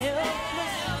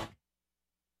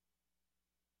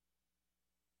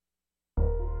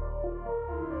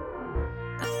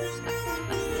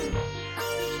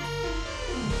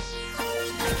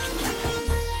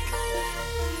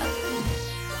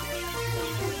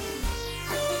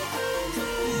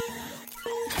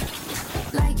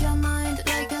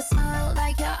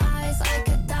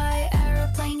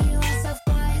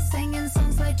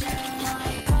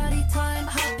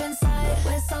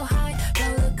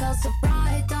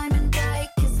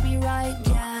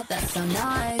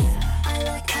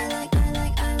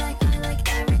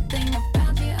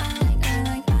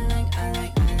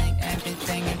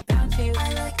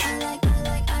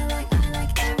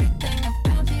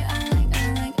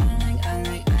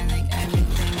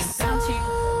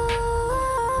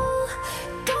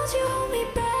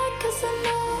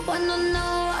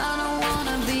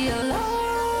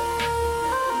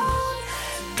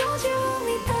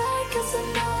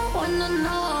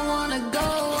wanna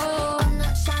go. I'm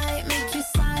not shy, make you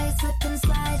sigh, slip and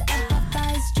slide. I have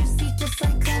thighs, juicy just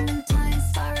like clementine.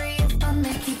 Sorry if I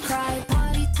make you cry.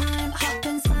 Party time, hop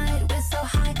inside, we're so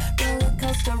high. Roller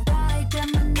coaster ride,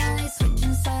 Gemini,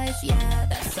 switching sides. Yeah,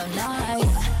 that's so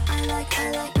nice. I like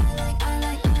everything about you.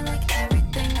 I like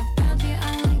everything about you.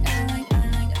 I like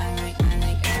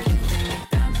everything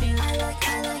about you. I like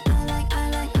everything about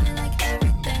you.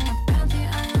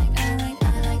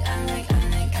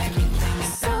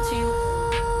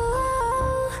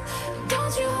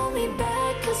 Don't you hold me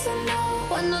back, 'cause I know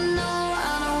when I know I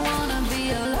don't wanna be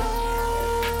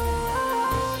alone.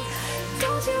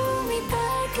 Don't you hold me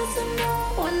back, 'cause I know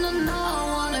when I know I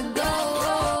wanna go.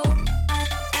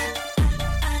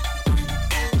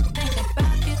 Think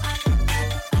about you.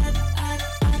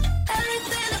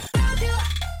 Everything about you.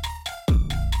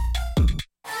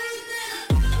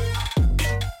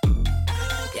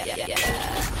 Yeah.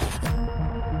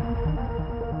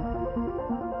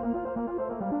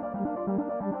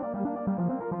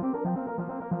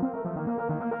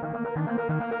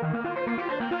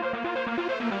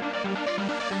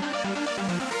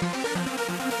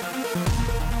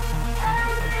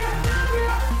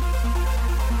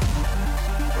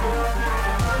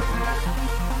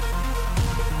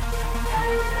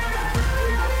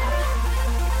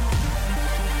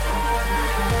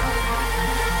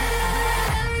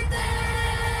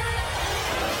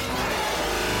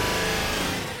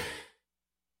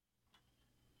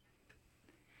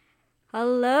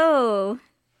 Hello.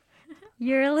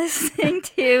 You're listening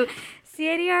to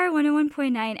CADR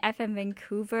 101.9 FM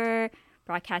Vancouver,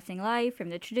 broadcasting live from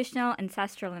the traditional,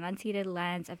 ancestral, and unceded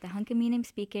lands of the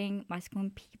Hunkaminam-speaking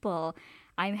Musqueam people.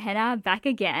 I'm Hina, back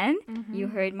again. You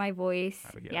heard my voice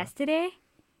yesterday,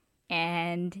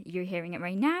 and you're hearing it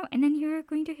right now, and then you're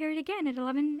going to hear it again at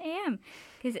 11 a.m.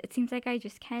 because it seems like I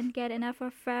just can't get enough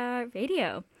of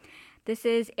radio. This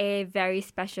is a very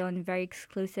special and very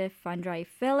exclusive Fundrive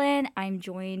fill-in. I'm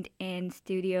joined in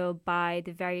studio by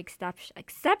the very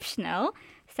exceptional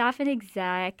staff and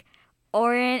exec,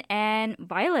 Orrin and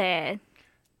Violet.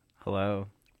 Hello.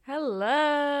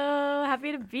 Hello.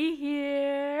 Happy to be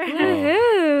here.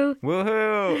 Woohoo!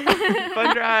 Woohoo!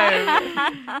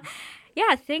 Fundrive!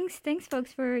 Yeah, thanks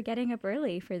folks for getting up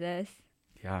early for this.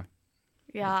 Yeah.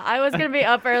 Yeah, I was going to be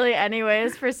up early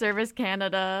anyways for Service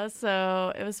Canada,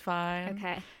 so it was fine.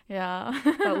 Okay. Yeah.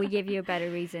 But we give you a better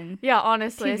reason. Yeah,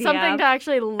 honestly. To be Something up. to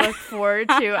actually look forward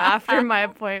to after my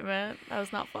appointment. That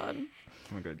was not fun.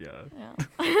 Oh my god, yeah.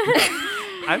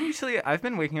 Yeah. I've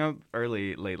been waking up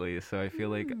early lately, so I feel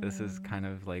like this is kind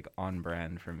of like on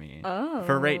brand for me. Oh.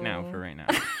 For right now.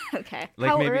 Okay.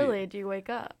 Like How maybe, early do you wake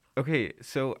up? Okay,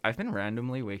 so I've been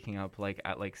randomly waking up like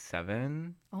at like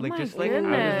 7. Oh like my just like out of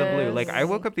the blue. Like I goodness.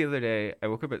 woke up the other day, I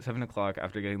woke up at 7 o'clock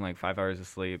after getting like 5 hours of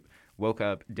sleep, woke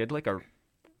up, did like a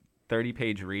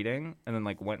 30-page reading, and then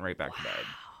like went right back to bed.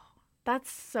 That's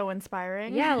so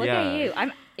inspiring. Yeah, look Yeah. at you.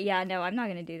 I'm not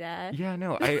going to do that. Yeah,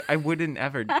 no, I wouldn't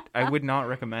ever, I would not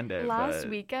recommend it. Last but...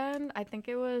 weekend, I think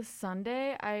it was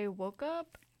Sunday, I woke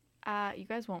up at, you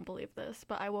guys won't believe this,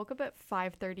 but I woke up at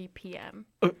 5:30 p.m.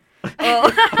 Oh.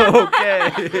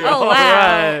 Okay. Oh, wow.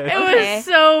 Alright. It Okay. was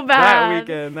so bad. That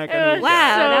weekend, that It kind was of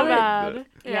Wow, so that was- bad.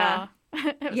 Yeah. Yeah.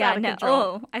 It was Yeah, out of no. control.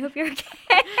 Oh, I hope you're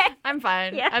okay. I'm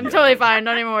fine. Yeah. I'm totally fine.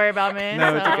 Don't even worry about me.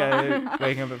 No, it's so. okay.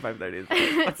 Waking up at 5:30 is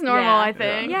fine. It's normal, Yeah. I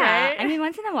think. Yeah, Right? I mean,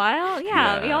 once in a while,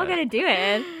 we all got to do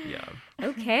it. Yeah.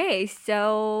 Okay,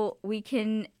 so we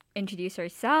can introduce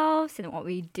ourselves and what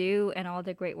we do and all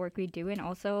the great work we do, and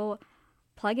also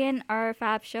plug in our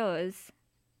fab shows.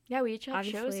 Yeah, we each have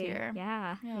shows Obviously. here.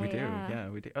 Yeah. We do. Yeah,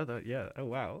 we do. Oh, yeah. Oh,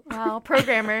 wow. Wow,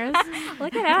 programmers.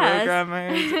 Look at us.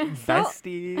 Programmers,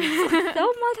 besties.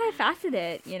 So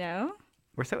multifaceted, you know?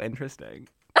 We're so interesting.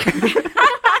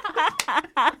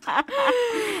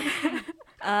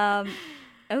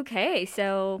 Okay,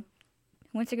 so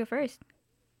who wants to go first?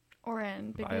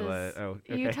 Orrin, because Violet. Oh,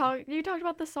 okay. you talked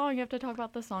about the song. You have to talk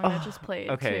about the song that just played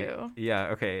Okay. too. Yeah,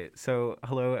 okay. So,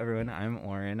 hello, everyone. I'm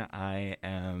Orrin. I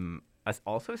am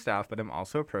also staff, but I'm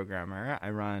also a programmer.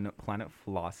 I run Planet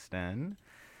Floston.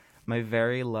 My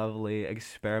very lovely,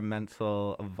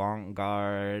 experimental,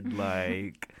 avant-garde,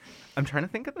 like... I'm trying to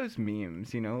think of those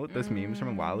memes, you know? Those memes from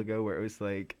a while ago where it was,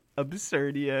 like,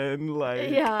 absurdian, like...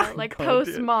 Yeah, like content.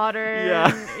 postmodern.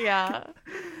 Yeah. Yeah.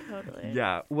 Totally.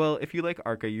 Yeah, well, if you like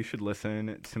Arca, you should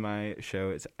listen to my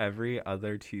show. It's every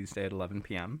other Tuesday at 11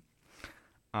 p.m.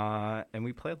 And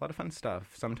we play a lot of fun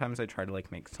stuff. Sometimes I try to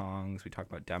like make songs. We talk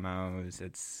about demos.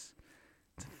 It's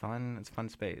a fun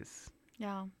space.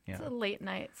 Yeah. Yeah. It's a late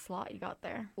night slot you got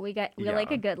there. We like Yeah.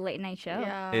 a good late night show.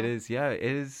 Yeah. It is, yeah. It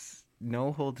is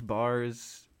no holds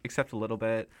bars except a little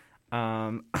bit.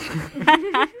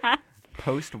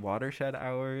 Post watershed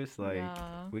hours, like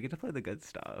Yeah. we get to play the good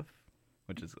stuff,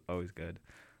 which is always good.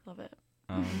 Love it.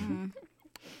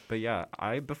 But yeah,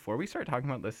 before we start talking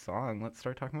about this song, let's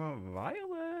start talking about Violet.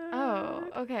 Oh,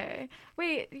 okay.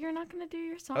 Wait, you're not gonna do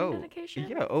your song dedication?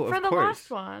 Yeah. Oh, For of the course. last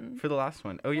one. For the last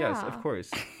one. Oh yes, of Yeah. course.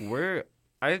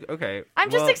 Okay. I'm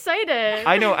just excited.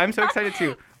 I know. I'm so excited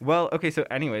too. Well, okay. So,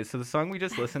 anyways, the song we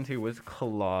just listened to was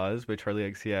 "Claws" by Charlie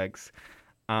XCX.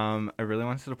 I really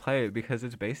wanted to play it because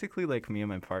it's basically like me and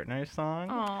my partner's song.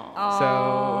 Aw. So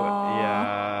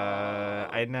yeah,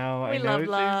 I know. We love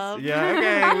love. Yeah,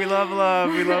 okay. We love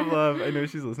love. We love love. I know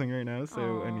she's listening right now.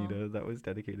 So Aw. Anita, that was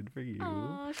dedicated for you.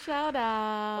 Aw, shout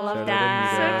out. Love Shout out,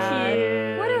 that. So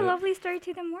cute. What a lovely start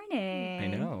to the morning. I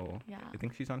know. Yeah. I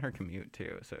think she's on her commute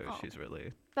too, so Oh. she's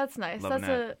really That's nice. Loving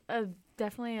That's a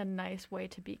definitely a nice way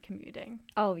to be commuting.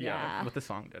 Oh, yeah. with the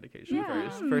song dedication Yeah.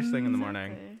 first thing in the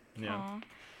morning. Exactly. Yeah. Aw.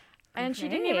 And she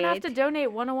didn't even have to donate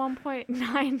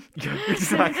 101.9. Yeah,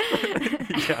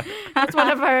 exactly. Yeah. That's one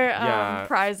of our Yeah.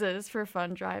 prizes for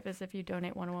Fundrive is if you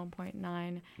donate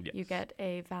 101.9, you Yes. get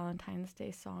a Valentine's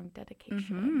Day song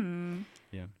dedication.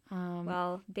 Yeah.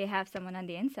 Well, they have someone on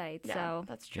the inside, Yeah, so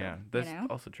that's true. Yeah, that's know?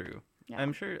 also true. Yeah.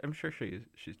 I'm sure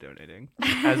she's donating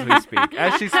as we speak.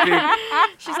 As she speaks,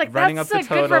 She's like, running that's up a the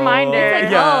good total. reminder.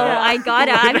 like, Yeah. oh, I got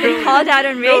it. I've been Literally. called out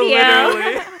on radio. No,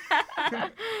 literally. Aw,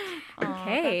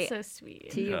 Okay. That's so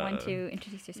sweet. Do you want Yeah. to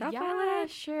introduce yourself, Yeah, Violet?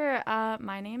 sure.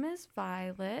 My name is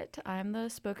Violet. I'm the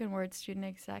spoken word student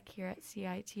exec here at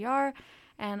CITR,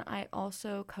 and I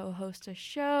also co-host a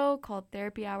show called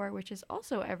Therapy Hour, which is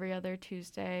also every other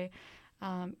Tuesday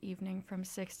evening from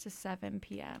 6 to 7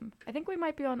 p.m. I think we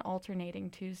might be on alternating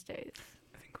Tuesdays.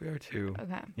 I think we are too.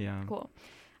 Okay. Yeah. Cool.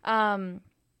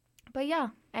 But yeah,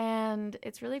 and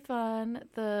it's really fun.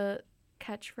 The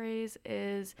catchphrase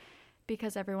is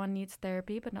because everyone needs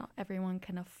therapy, but not everyone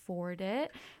can afford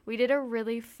it. We did a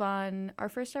really fun, our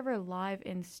first ever live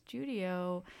in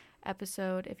studio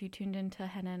episode. If you tuned into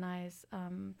Hina and I's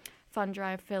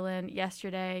Fundrive fill-in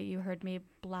yesterday, you heard me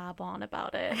blab on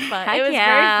about it, but Heck it was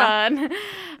yeah. very fun.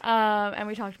 And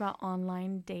we talked about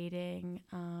online dating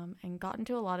and got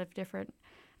into a lot of different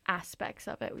aspects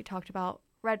of it. We talked about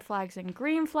red flags and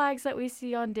green flags that we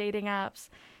see on dating apps.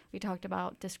 We talked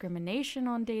about discrimination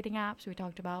on dating apps. We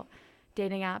talked about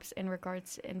dating apps in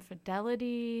regards to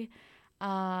infidelity.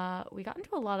 We got into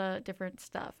a lot of different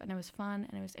stuff, and it was fun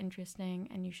and it was interesting,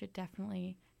 and you should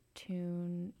definitely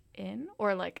tune in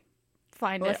or like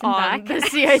find Listen it on back. the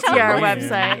CITR Stream,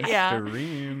 website. Yeah.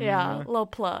 stream. Yeah, little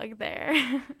plug there.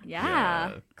 Yeah.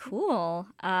 Yeah. Cool.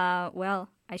 Well,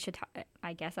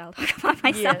 I guess I'll talk about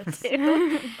myself Yes.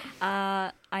 too.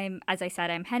 As I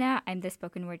said, I'm Hina. I'm the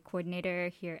spoken word coordinator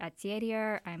here at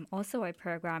CITR. I'm also a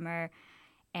programmer,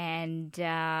 and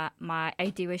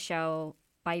I do a show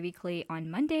bi-weekly on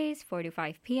Mondays, 4 to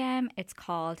 5 p.m. It's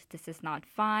called This Is Not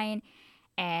Fine,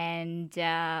 and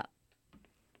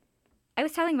I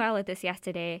was telling Violet this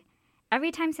yesterday.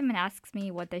 Every time someone asks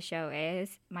me what the show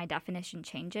is, my definition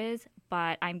changes,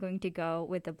 but I'm going to go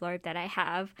with the blurb that I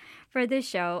have for this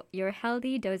show, your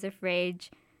healthy dose of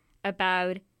rage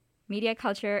about media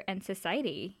culture and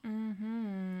society.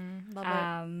 Mm-hmm.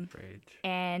 Love it. Rage.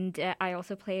 And I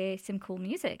also play some cool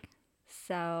music.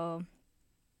 So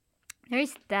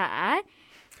there's that.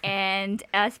 And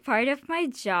as part of my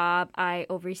job, I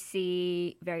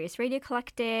oversee various radio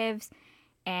collectives.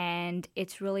 And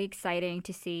it's really exciting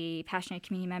to see passionate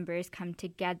community members come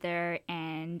together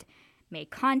and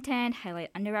make content,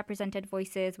 highlight underrepresented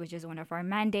voices, which is one of our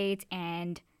mandates,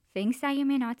 and things that you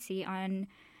may not see on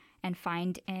and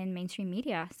find in mainstream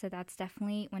media. So that's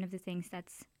definitely one of the things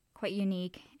that's quite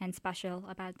unique and special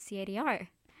about CIDR.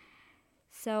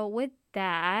 So with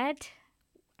that,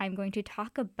 I'm going to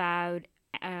talk about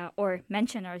or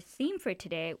mention our theme for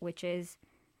today, which is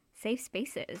safe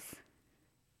spaces.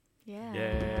 Yeah.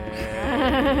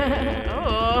 Yay.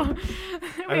 Oh,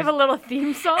 we have a little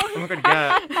theme song. Oh my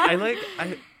god,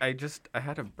 yeah. I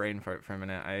had a brain fart for a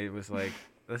minute. I was like,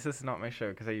 this is not my show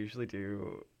because I usually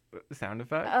do sound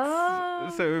effects.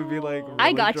 Oh. So it would be like really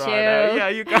I got drawn you. out. Yeah,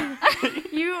 you got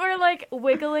You were like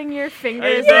wiggling your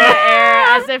fingers know. in the air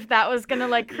as if that was gonna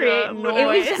like create Yeah, noise.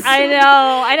 literally. I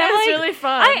know. And It I'm was like, really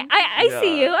fun. I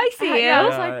see you. I see you. I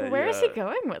was Yeah, like, where is he yeah.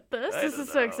 going with this? I This don't is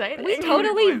so know. exciting. We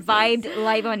totally Voices. vibed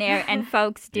live on air. And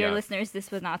folks, dear Yeah. listeners,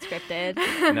 this was not scripted.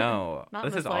 No, Not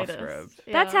this in is the off slightest. script.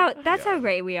 Yeah. That's how Yeah.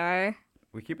 great we are.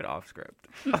 We keep it off script.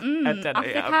 Mm, At 10 off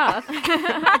the a.m. cuff.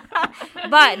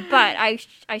 but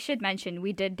I should mention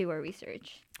we did do our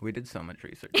research. We did so much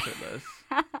research for this.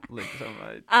 Like so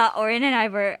much. Orrin and I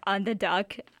were on the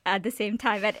dock at the same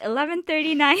time at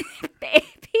 11:39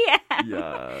 p.m.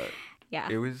 Yeah. Yeah.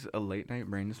 It was a late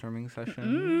night brainstorming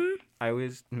session. I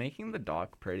was making the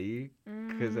doc pretty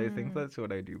because I think that's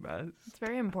what I do best. It's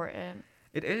very important.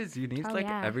 It is. You need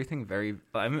everything very.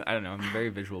 I don't know. I'm a very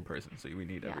visual person, so we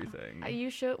need everything.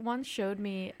 You once showed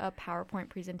me a PowerPoint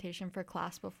presentation for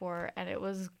class before, and it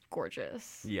was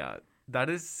gorgeous. Yeah, that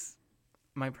is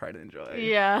my pride and joy.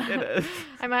 Yeah, it is.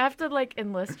 I might have to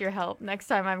enlist your help next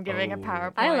time I'm giving a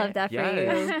PowerPoint. I love that for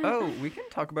you. Oh, we can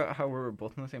talk about how we're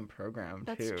both in the same program too.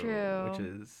 That's true. Which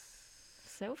is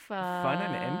so fun. Fun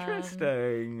and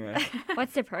interesting.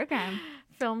 What's the program?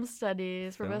 Film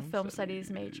studies. We're both film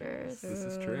studies majors. This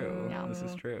is true. Yeah. This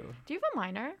is true. Do you have a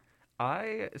minor?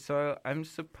 I'm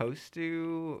supposed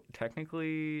to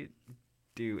technically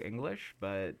do English,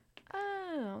 but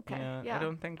Oh, okay. I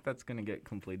don't think that's gonna get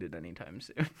completed anytime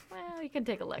soon. Well, you can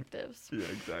take electives. Yeah,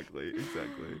 exactly.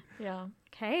 Yeah.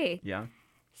 Okay. Yeah.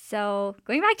 So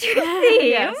going back to the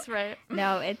theme. Yes, right.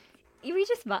 No, we're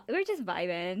just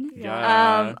vibing.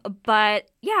 Yeah. But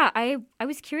yeah, I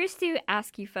was curious to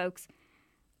ask you folks,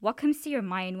 what comes to your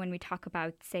mind when we talk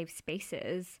about safe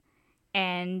spaces,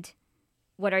 and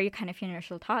what are your your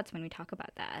initial thoughts when we talk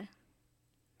about that?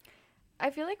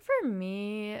 I feel like for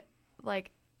me,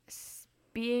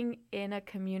 being in a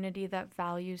community that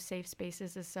values safe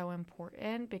spaces is so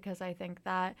important, because I think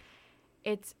that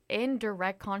it's in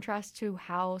direct contrast to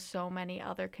how so many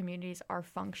other communities are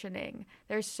functioning.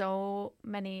 There's so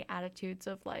many attitudes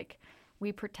of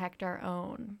we protect our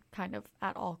own kind of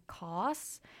at all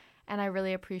costs. And I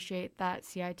really appreciate that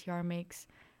CITR makes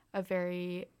a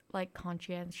very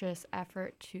conscientious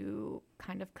effort to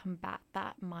kind of combat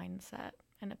that mindset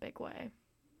in a big way.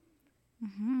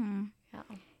 Mm-hmm. Yeah.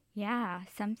 Yeah,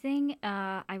 something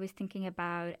I was thinking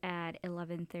about at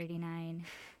 11:39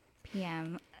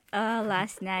 p.m.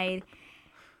 Last night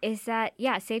is that,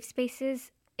 safe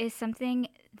spaces is something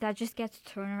that just gets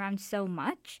thrown around so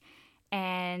much,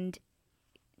 and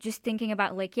just thinking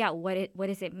about what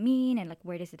does it mean, and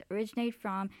where does it originate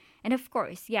from. And of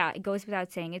course, it goes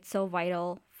without saying, it's so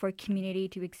vital for community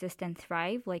to exist and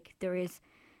thrive. There is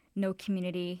no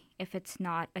community if it's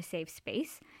not a safe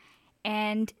space.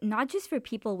 And not just for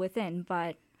people within,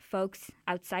 but folks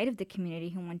outside of the community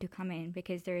who want to come in,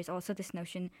 because there is also this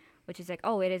notion which is it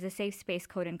is a safe space,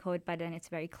 quote unquote, but then it's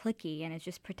very cliquey and it's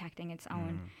just protecting its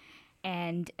own.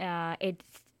 And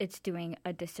it's doing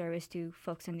a disservice to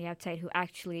folks on the outside who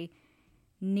actually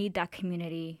need that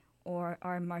community or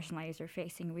are marginalized or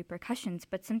facing repercussions.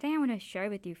 But something I want to share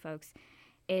with you folks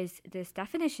is this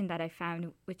definition that I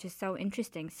found, which is so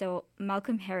interesting. So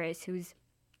Malcolm Harris, who's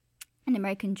an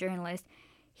American journalist,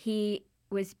 he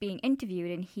was being interviewed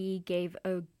and he gave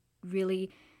a really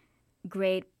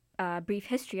great brief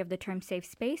history of the term safe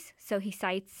space. So he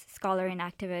cites scholar and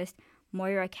activist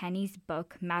Moira Kenny's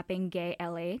book, Mapping Gay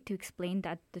LA, to explain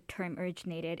that the term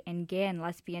originated in gay and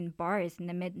lesbian bars in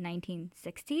the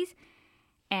mid-1960s.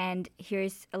 And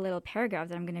here's a little paragraph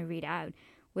that I'm going to read out.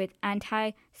 With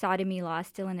anti-sodomy laws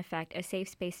still in effect, a safe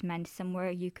space meant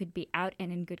somewhere you could be out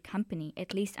and in good company,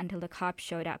 at least until the cops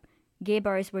showed up. Gay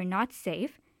bars were not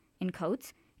safe, in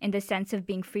quotes, in the sense of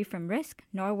being free from risk,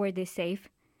 nor were they safe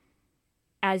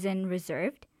as in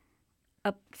reserved.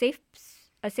 A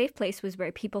safe place was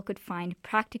where people could find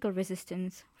practical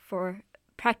resistance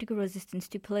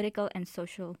to political and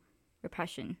social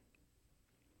repression.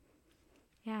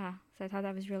 Yeah, so I thought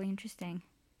that was really interesting.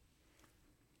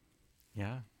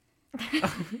 Yeah.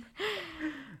 I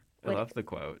love the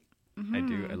quote. Mm-hmm. I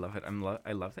do. I love it.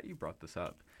 I love that you brought this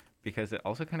up, because it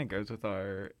also kind of goes with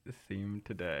our theme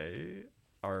today,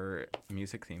 our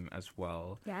music theme as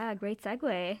well. Yeah, great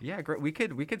segue. Yeah, great. We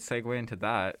could segue into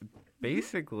that.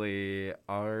 Basically,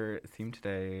 our theme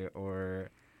today, or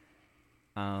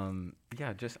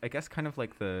just I guess kind of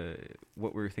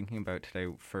what we were thinking about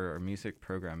today for our music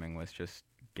programming was just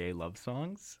gay love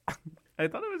songs. I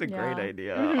thought it was a great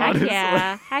idea. Honestly.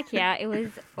 Heck yeah. It was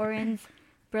Orrin's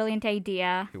brilliant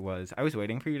idea. It was. I was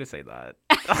waiting for you to say that.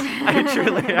 I was.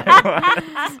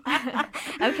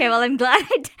 Okay, well, I'm glad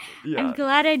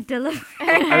I delivered.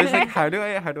 I was like, how do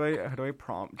I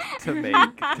prompt to make?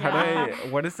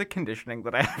 What is the conditioning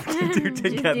that I have to do to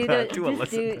get that to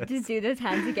elicit this? Just do those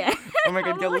hands again. Oh my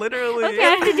god, yeah, literally. Okay, I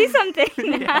have to do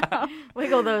something now. Yeah.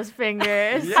 Wiggle those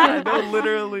fingers. Yeah, no,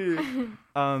 literally.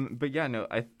 But yeah, no,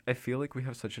 I feel like we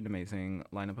have such an amazing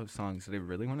lineup of songs that I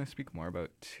really want to speak more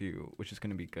about too, which is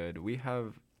going to be good. We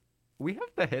have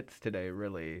the hits today,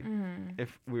 really. Mm-hmm.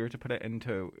 If we were to put it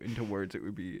into words, it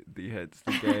would be the hits,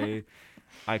 the gay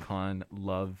icon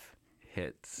love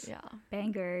hits. Yeah,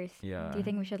 bangers. Yeah. Do you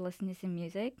think we should listen to some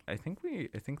music? I think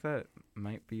that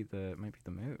might be the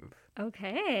move.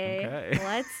 Okay.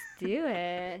 Let's do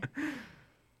it.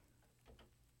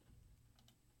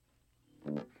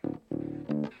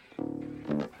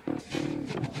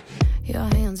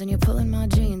 your hands and you're pulling my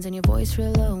jeans, and your voice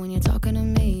real low when you're talking to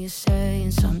me. You're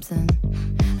saying something,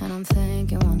 and I'm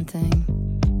thinking one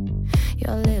thing.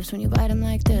 Your lips when you bite them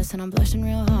like this, and I'm blushing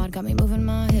real hard, got me moving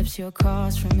my hips. You're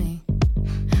across from me,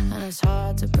 and it's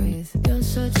hard to breathe. You're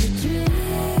such a dream.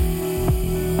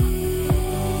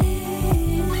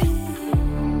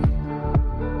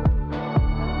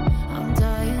 I'm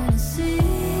dying to see.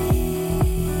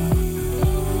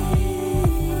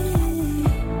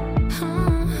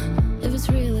 If it's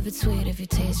real, if it's sweet, if you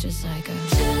taste just like a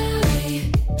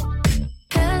cherry.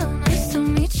 Hello, nice to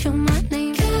meet you, my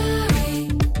name Carrie.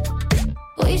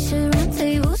 We should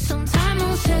rendezvous sometime,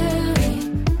 oh cherry.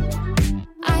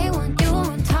 I want you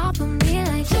on top of me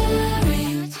like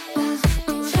cherry.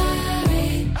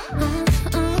 Cherry.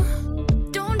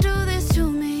 Don't do this to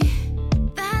me.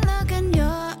 That look in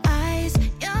your eyes,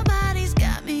 your body's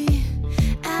got me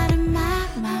out of my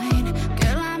mind.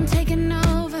 Girl, I'm taking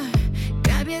over.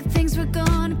 Grab your things, we're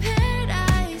going to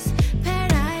paradise,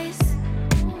 paradise.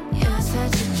 You're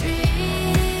such a dream.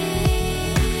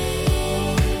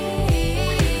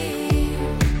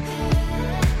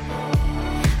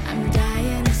 I'm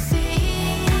dying to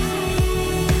see.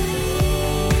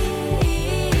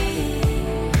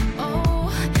 Oh,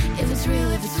 if it's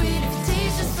real, if it's sweet, if it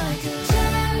tastes just like a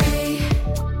cherry.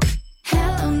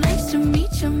 Hello, nice to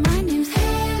meet you. My name's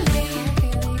Haley.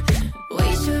 We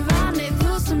should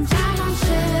rendezvous sometime on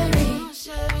cherry.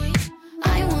 I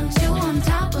want you on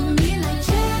top of me like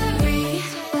cherry.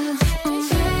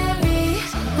 Cherry.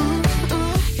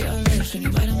 Your lips when you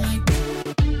bite 'em like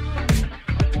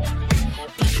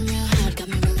blushing real hard, got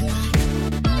me moving my.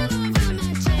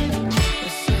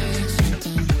 You're saying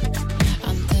something,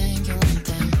 I'm thinking one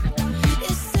thing.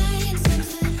 You're saying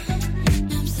something,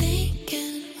 I'm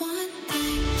thinking one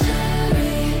thing.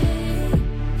 Cherry.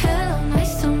 Hello,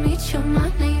 nice to meet you. My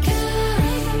name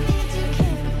Carrie.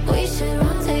 We should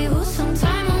rendezvous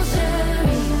sometime on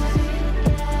cherry.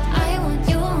 I want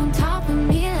you on top of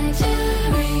me like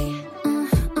cherry.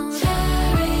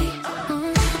 Cherry.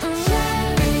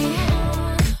 Cherry.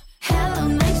 Hello,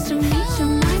 nice to meet you.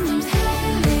 My name's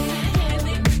Haley.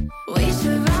 We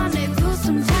should rendezvous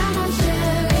sometime on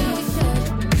cherry.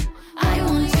 I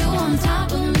want you on top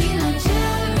of me like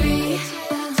cherry.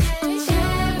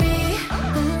 Cherry.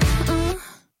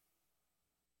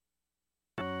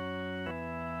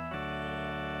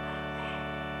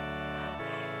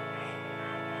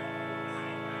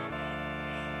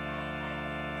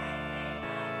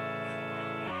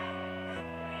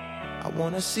 I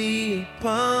wanna see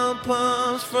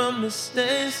pom-poms from the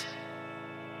stands.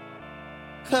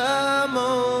 Come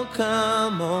on,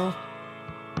 come on.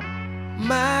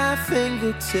 My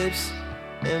fingertips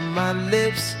and my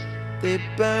lips, they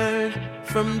burn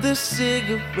from the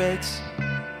cigarettes.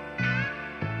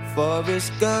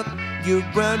 Forrest Gump, you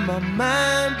run my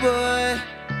mind, boy.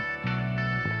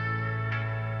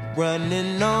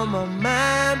 Running on my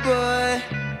mind, boy.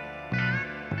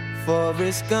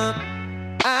 Forrest Gump,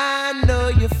 I know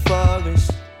you're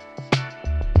Forrest.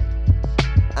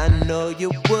 I know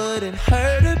you wouldn't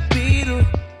hurt a beetle,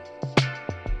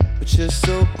 but you're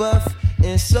so buff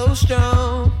and so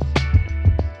strong.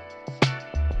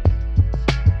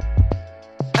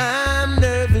 I'm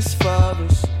nervous,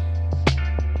 Forrest.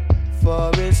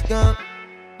 Forrest Gump,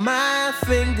 my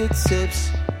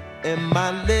fingertips and my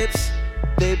lips,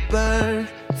 they burn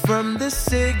from the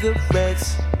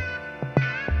cigarettes.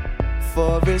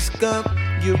 Forrest Gump,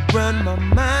 you run my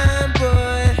mind,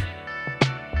 boy.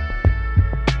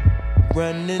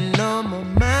 Running on my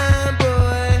mind,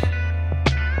 boy.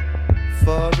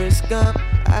 Forrest Gump,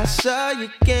 I saw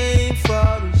your game,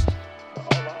 Forrest.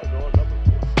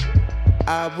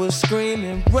 I was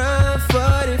screaming, run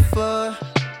 44,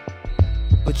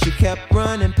 but you kept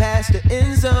running past the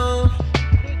end zone.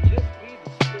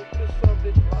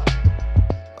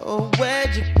 Oh,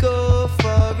 where'd you go,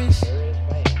 Forrest?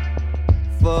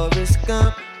 Forrest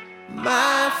Gump,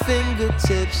 my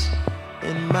fingertips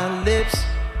and my lips,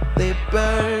 they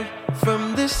burn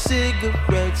from the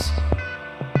cigarettes.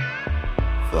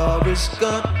 Forrest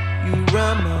Gump, you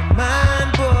run my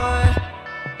mind, boy.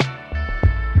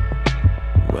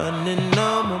 Running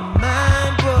on my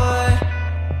mind, boy.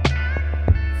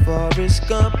 Forrest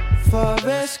Gump,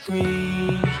 forest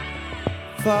green,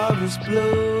 forest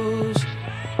blues.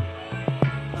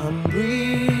 I'm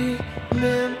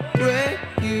remembering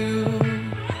you.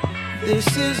 This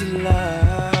is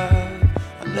love,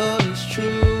 I know it's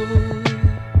true.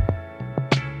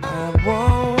 I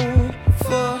won't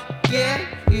forget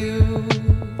you.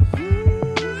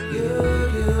 You,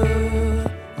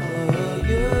 oh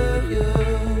you.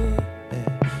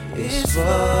 It's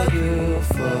for you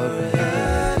forever.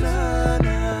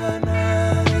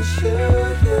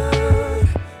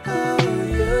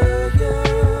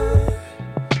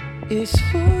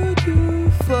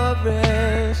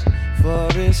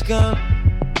 it's gone.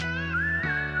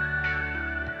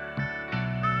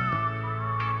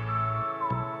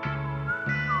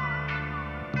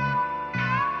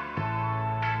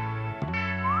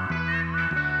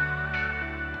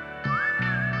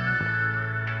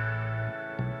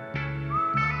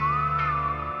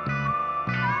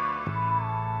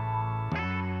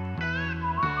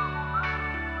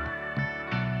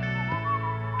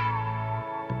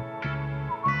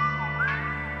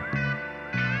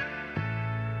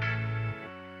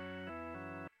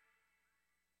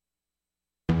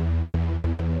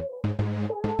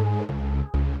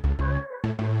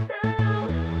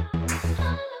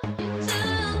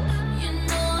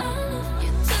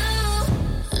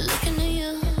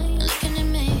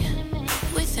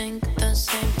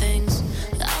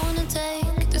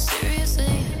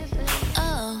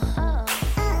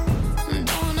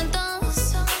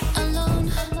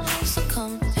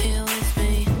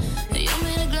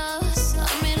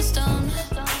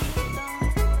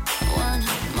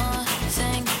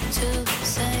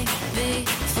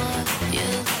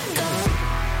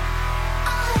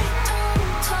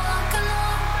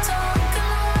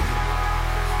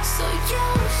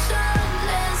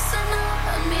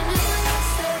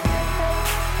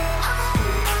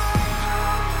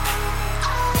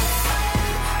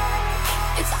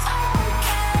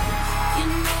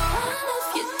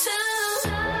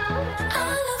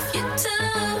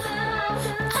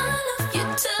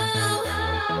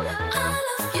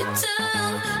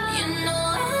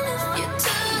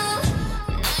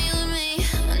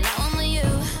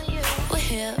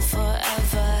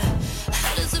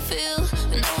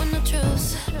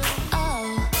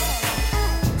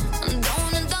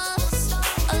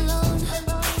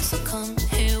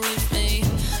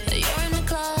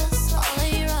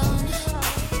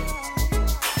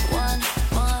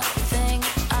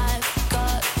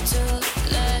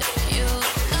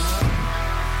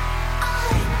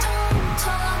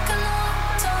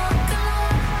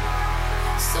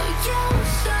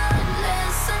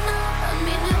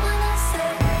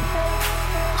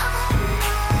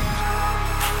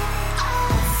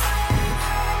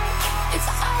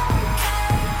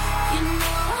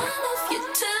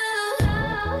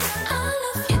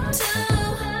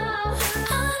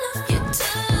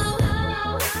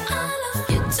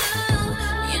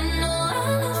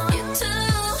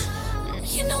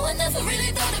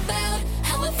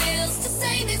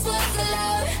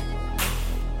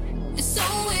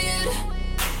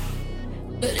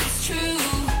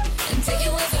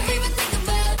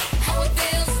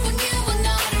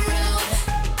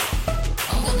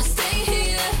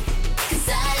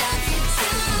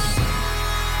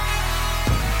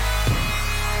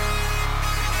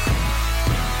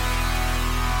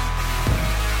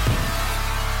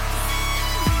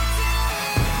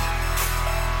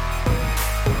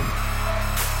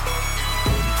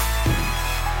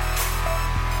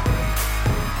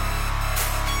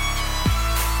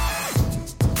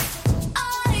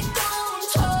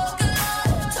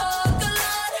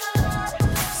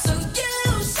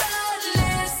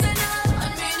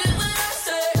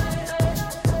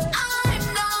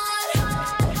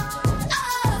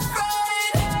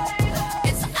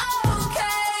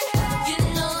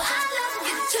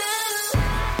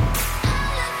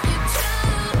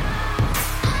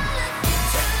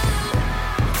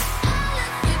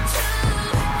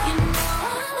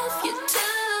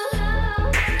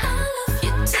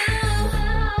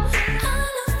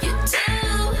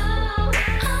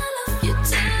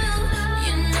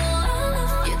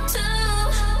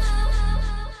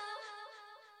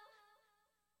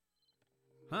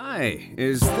 Hi,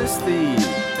 is this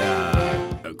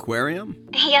the, aquarium?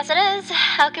 Yes, it is.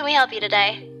 How can we help you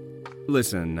today?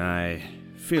 Listen, I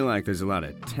feel like there's a lot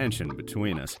of tension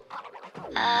between us.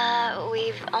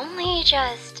 We've only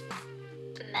just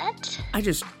met? I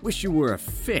just wish you were a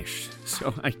fish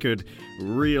so I could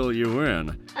reel you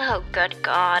in. Oh, good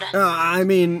God. I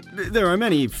mean, there are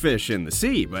many fish in the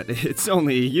sea, but it's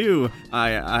only you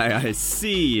I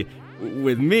see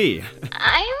with me.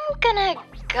 I'm gonna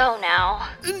go now.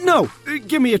 No,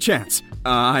 give me a chance.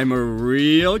 I'm a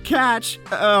real catch.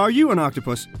 Are you an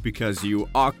octopus? Because you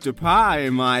octopi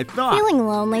my thought. Feeling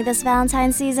lonely this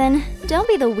Valentine's season? Don't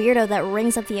be the weirdo that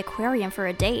rings up the aquarium for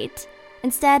a date.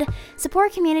 Instead,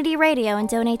 support community radio and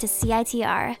donate to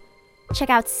CITR. Check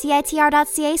out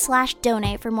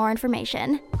citr.ca/donate for more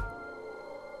information.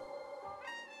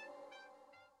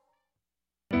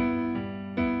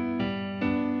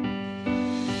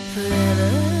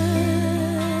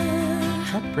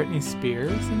 Is that Britney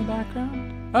Spears in the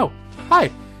background? Oh, hi.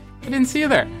 I didn't see you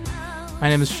there. My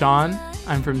name is Sean,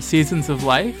 I'm from Seasons of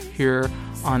Life here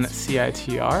on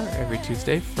CITR every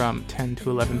Tuesday from 10 to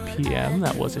 11 p.m.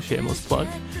 That was a shameless plug.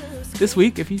 This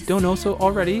week, if you don't know so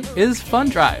already, is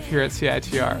Fundrive here at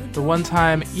CITR, the one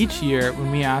time each year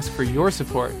when we ask for your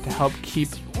support to help keep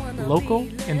local,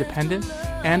 independent,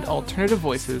 and alternative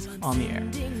voices on the air.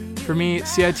 For me,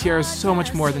 CITR is so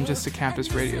much more than just a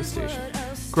campus radio station.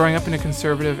 Growing up in a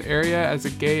conservative area as a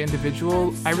gay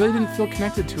individual, I really didn't feel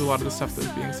connected to a lot of the stuff that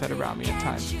was being said around me at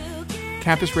times.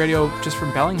 Campus radio just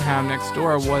from Bellingham next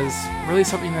door was really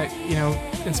something that,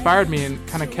 inspired me and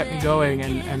kind of kept me going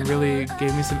and really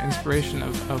gave me some inspiration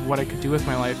of what I could do with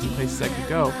my life and places I could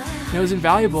go. And it was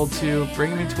invaluable to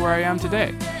bring me to where I am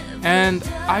today. And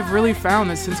I've really found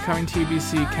that since coming to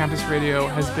UBC, campus radio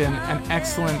has been an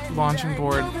excellent launching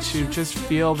board to just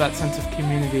feel that sense of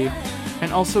community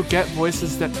and also get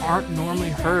voices that aren't normally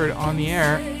heard on the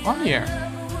air.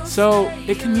 So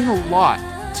it can mean a lot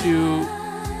to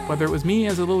whether it was me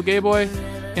as a little gay boy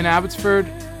in Abbotsford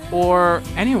or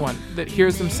anyone that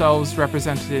hears themselves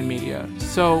represented in media.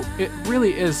 So it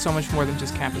really is so much more than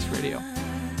just campus radio.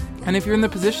 And if you're in the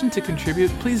position to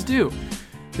contribute, please do.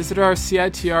 Visit our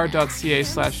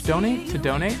citr.ca/donate to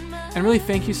donate. And really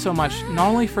thank you so much, not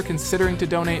only for considering to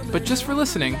donate, but just for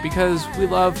listening, because we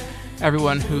love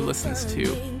everyone who listens to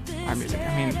our music.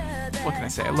 I mean, what can I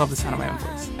say? I love the sound of my own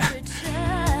voice.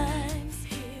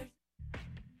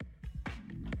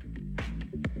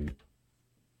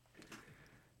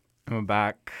 We're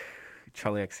back,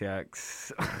 Charlie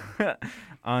XCX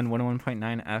on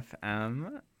 101.9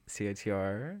 FM,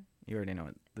 CITR. You already know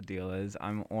what the deal is.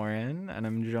 I'm Orrin, and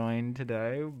I'm joined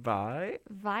today by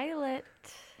Violet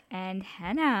and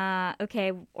Hina.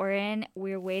 Okay, Orrin,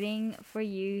 we're waiting for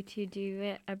you to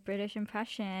do a British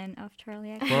impression of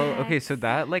Charlie XCX. Well, okay, so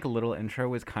that little intro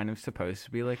was kind of supposed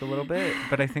to be a little bit,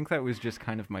 but I think that was just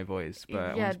kind of my voice. But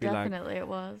yeah, I want to be definitely it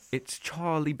was. It's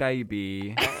Charlie,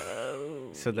 baby.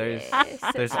 So there's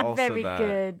also very that.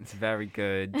 Good. It's very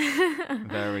good.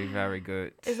 Very, very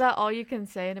good. Is that all you can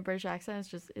say in a British accent?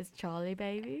 It's Charlie,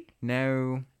 baby?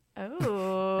 No.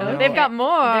 Oh, No. they've got more.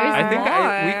 I think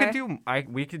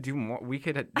we could do more. We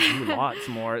could do lots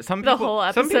more. Some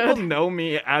people know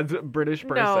me as a British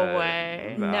person. No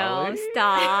way. No,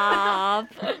 stop.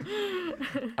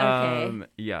 Okay.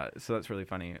 Yeah, so that's really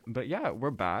funny. But yeah,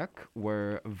 we're back.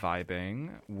 We're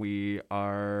vibing.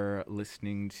 We're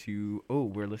listening to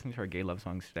our gay love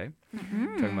songs today.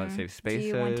 Mm-hmm. Talking about safe spaces. Do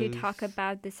you want to talk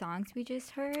about the songs we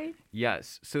just heard?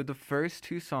 Yes. So the first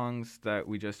two songs that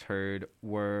we just heard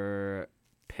were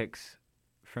picks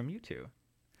from you two.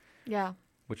 Yeah.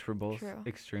 Which were both True.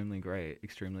 extremely great,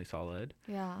 extremely solid.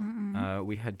 Yeah.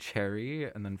 We had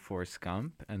Cherry and then Forrest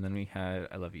Gump, and then we had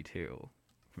I Love You Too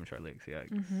from Charlie XCX.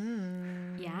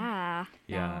 Mm-hmm. Yeah.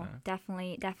 Yeah. No,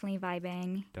 definitely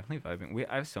vibing. Definitely vibing.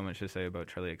 I have so much to say about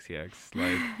Charlie XCX.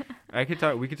 Like,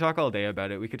 we could talk all day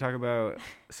about it. We could talk about,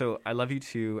 so I Love You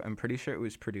Too. I'm pretty sure it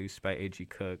was produced by A.G.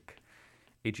 Cook.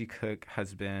 A.G. Cook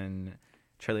has been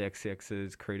Charlie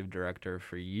XCX's creative director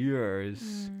for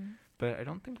years, but I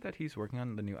don't think that he's working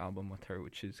on the new album with her,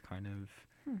 which is kind of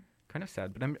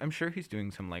sad. But I'm sure he's doing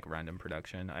some random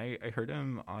production. I heard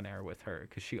him on air with her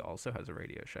because she also has a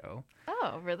radio show.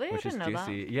 Oh, really? Which I didn't is know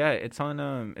juicy. that. Yeah, it's on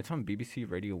BBC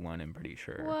Radio 1, I'm pretty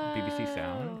sure. Whoa, BBC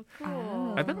Sound.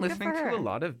 Cool. I've been Good listening for to her. a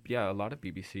lot of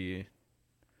BBC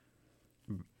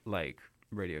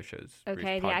radio shows.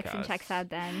 Okay, the accent podcasts. checks out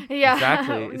then. Yeah.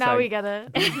 Exactly. It's now like- we get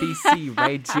it. BBC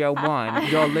Radio 1,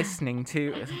 you're listening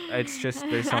to. It's just,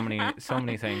 there's so many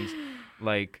things.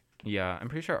 Yeah, I'm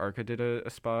pretty sure Arca did a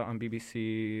spot on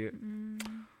BBC.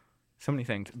 So many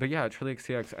things. But yeah, Charlie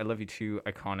XCX, I Love You Too,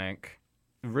 iconic.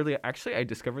 Really, actually, I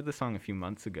discovered the song a few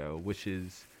months ago, which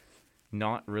is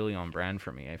not really on brand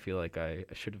for me. I feel like I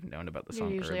should have known about the You're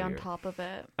song usually earlier. on top of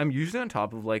it. I'm usually on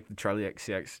top of the Charlie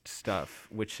XCX stuff,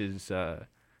 which is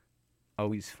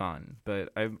always fun.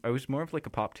 But I was more of a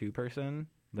Pop 2 person,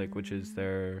 which is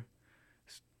their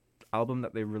album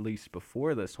that they released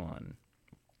before this one,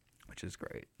 which is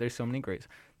great. There's so many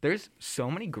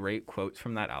great quotes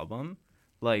from that album.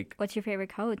 What's your favorite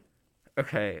code?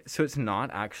 Okay, so it's not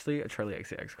actually a Charlie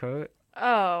XCX quote.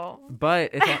 Oh. But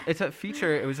it's a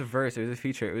feature. It was a verse. It was a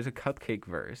feature. It was a Cupcake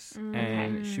verse.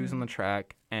 And she was on the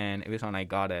track, and it was on I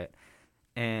Got It.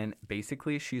 And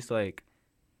basically, she's like,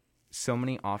 so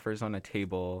many offers on a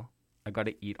table. I got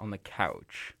to eat on the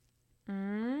couch.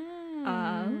 Oh.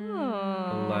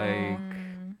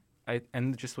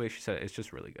 And just the way she said it, it's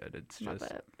just really good. It's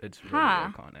it's really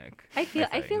iconic. I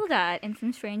feel that in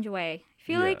some strange way. I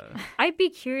feel like I'd be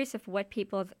curious of what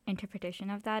people's interpretation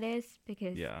of that is,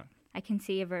 because I can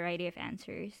see a variety of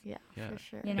answers. Yeah, Yeah. for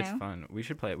sure. You know? It's fun. We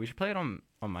should play it. We should play it on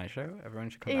my show. Everyone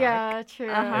should come back. Yeah, true.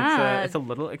 Uh-huh. It's a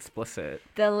little explicit.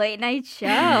 The late night show.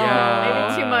 Yeah.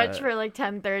 Maybe too much for like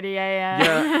 10:30 a.m.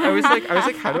 Yeah, I was like,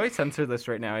 how do I censor this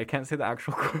right now? I can't say the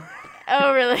actual word.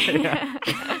 Oh, really? Yeah.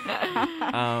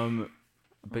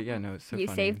 But yeah, no, it's so You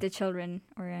funny. saved the children,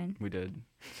 Orrin. We did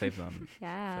save them.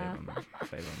 Yeah.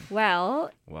 Save them.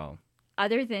 Well, Well,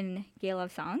 other than Gay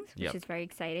Love Songs, which Yep. is very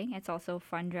exciting, it's also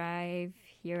Fundrive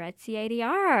here at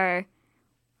CIDR,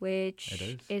 which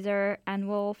It is our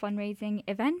annual fundraising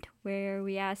event where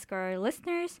we ask our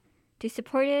listeners to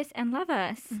support us and love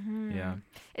us. yeah.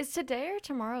 Is today or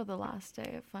tomorrow the last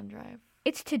day of Fundrive?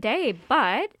 It's today,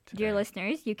 but dear Today.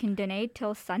 listeners, you can donate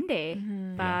till Sunday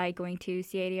by going to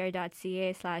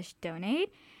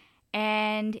cidr.ca/donate,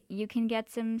 and you can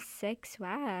get some sick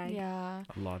swag. Yeah.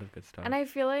 A lot of good stuff. And I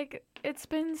feel like it's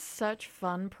been such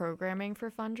fun programming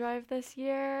for Fundrive this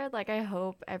year. Like, I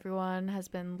hope everyone has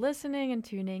been listening and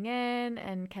tuning in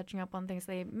and catching up on things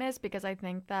they missed, because I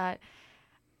think that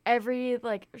every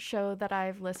like show that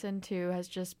I've listened to has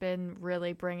just been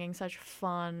really bringing such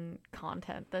fun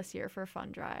content this year for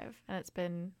Fundrive, and it's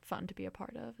been fun to be a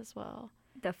part of as well.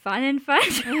 The fun and fun.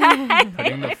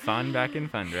 Putting the fun back in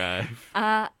Fundrive.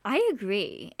 I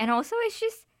agree, and also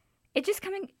it's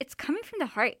coming from the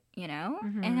heart, you know.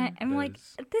 And I'm It like,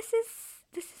 is. this is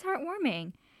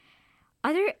heartwarming.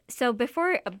 So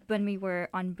before when we were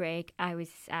on break, I was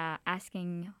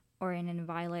asking Orrin and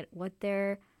Violet what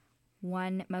their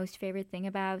one most favorite thing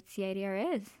about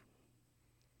CIDR is.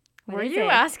 What Were is you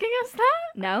it? asking us that?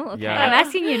 No? Okay. Yeah. I'm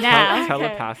asking you now.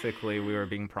 Telepathically, we were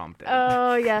being prompted.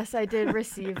 Oh, yes, I did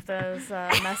receive those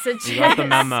messages. You got the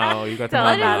memo. You got the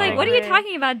I was memo. just like, what are you Telepathically.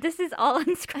 talking about? This is all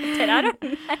unscripted. I don't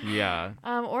know. Yeah.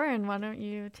 Orrin, why don't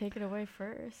you take it away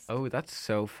first? Oh, that's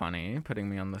so funny, putting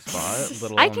me on the spot.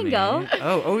 Little I old can me. go.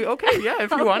 Oh, okay, yeah.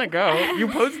 If you want to go, you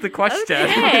posed the question.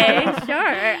 Okay,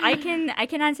 sure. I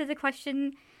can answer the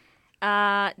question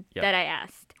that I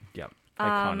asked. Yep.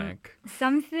 Iconic.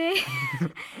 Something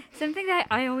that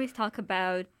I always talk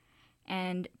about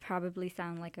and probably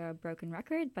sound like a broken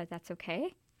record, but that's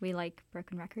okay. We like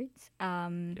broken records.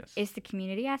 Yes. Is the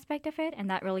community aspect of it, and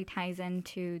that really ties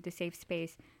into the safe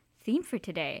space theme for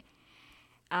today.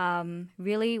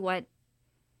 Really, what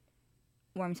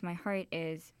warms my heart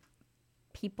is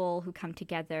people who come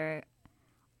together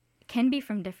can be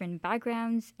from different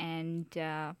backgrounds and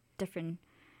different,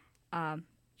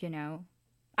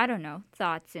 I don't know,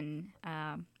 thoughts and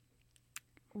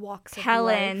Walks of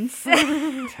talents.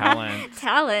 Talent.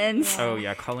 Talents. Oh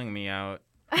yeah, calling me out.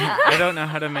 I don't know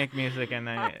how to make music, and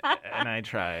I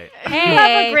try. Hey, You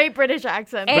have a great British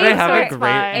accent. A But I have a for-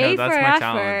 great. A No, that's for my effort.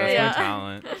 talent. That's Yeah.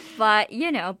 my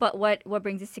talent. but what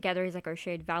brings us together is like our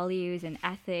shared values and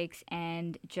ethics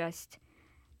and just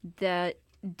the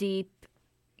deep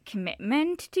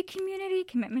commitment to community,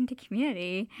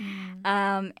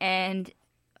 and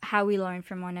how we learn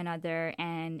from one another.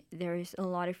 And there's a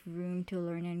lot of room to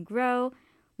learn and grow.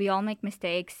 We all make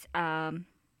mistakes,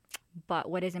 but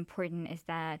what is important is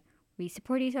that we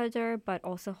support each other, but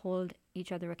also hold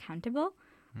each other accountable,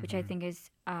 which I think is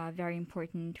very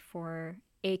important for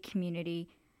a community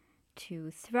to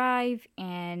thrive.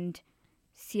 And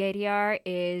CIDR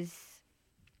is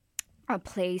a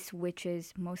place which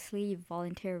is mostly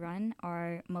volunteer run.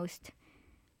 Our most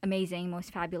amazing,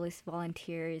 most fabulous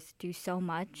volunteers do so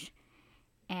much,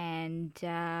 and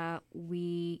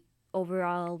we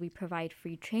provide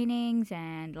free trainings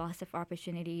and lots of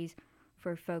opportunities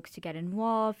for folks to get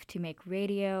involved, to make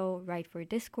radio, write for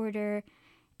Discorder.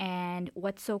 And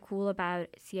what's so cool about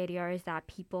CIDR is that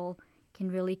people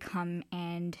can really come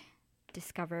and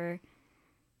discover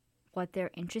what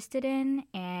they're interested in,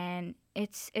 and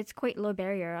it's quite low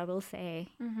barrier, I will say.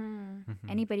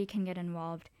 Anybody can get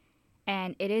involved,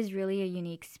 and it is really a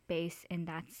unique space in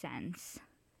that sense.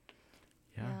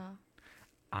 Yeah.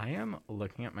 I am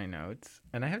looking at my notes,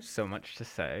 and I have so much to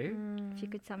say. If you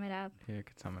could sum it up. Yeah, I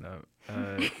could sum it up.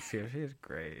 CRT is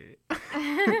great.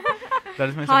 That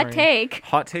is my Hot summary. take.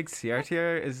 Hot take.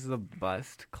 CRTR is the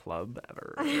best club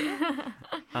ever.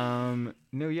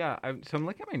 No, yeah. So I'm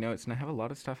looking at my notes, and I have a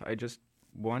lot of stuff. I just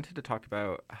wanted to talk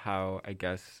about how I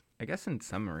guess in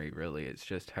summary, really, it's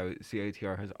just how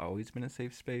CITR has always been a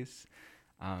safe space.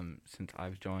 Since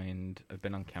I've joined, I've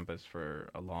been on campus for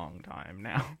a long time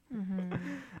now.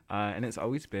 And it's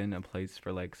always been a place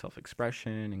for like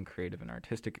self-expression and creative and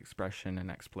artistic expression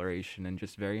and exploration, and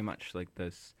just very much like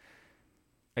this,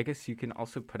 I guess you can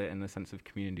also put it in the sense of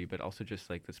community, but also just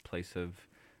like this place of,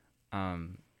 I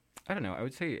don't know, I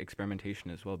would say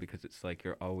experimentation as well, because it's like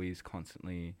you're always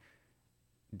constantly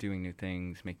doing new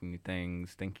things, making new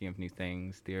things, thinking of new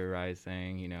things,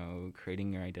 theorizing,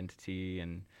 creating your identity,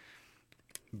 and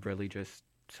really just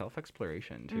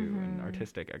self-exploration too, and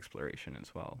artistic exploration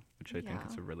as well, which I think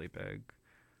is a really big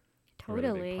part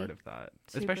of that.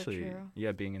 Super Especially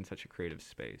true. being in such a creative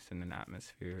space and an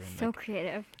atmosphere. And So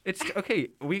creative. It's okay.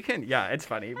 It's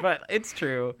funny, but it's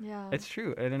true. Yeah. It's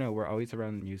true. I don't know. We're always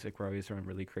around music. We're always around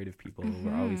really creative people.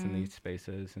 We're always in these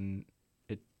spaces, and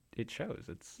it shows.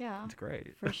 It's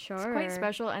great. For sure. It's quite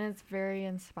special, and it's very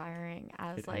inspiring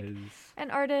as It like is.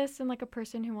 an artist and like a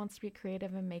person who wants to be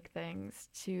creative and make things,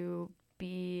 to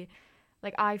be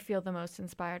like, I feel the most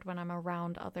inspired when I'm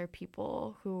around other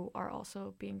people who are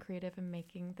also being creative and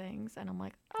making things, and I'm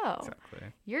like, oh, Exactly.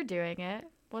 you're doing it.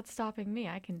 What's stopping me?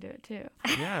 I can do it too.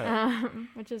 Yeah.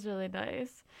 Which is really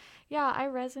nice. Yeah, I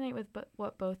resonate with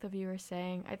what both of you are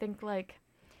saying. I think like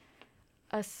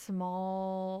a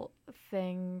small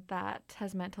thing that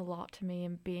has meant a lot to me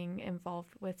in being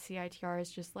involved with CITR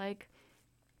is just like,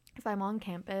 if I'm on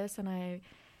campus and I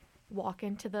walk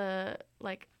into the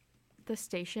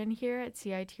station here at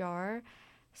CITR,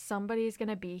 somebody's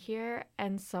gonna be here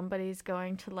and somebody's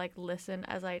going to like listen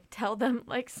as I tell them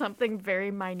like something very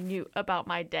minute about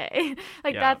my day.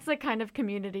 That's the kind of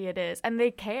community it is, and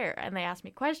they care and they ask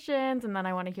me questions, and then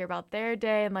I want to hear about their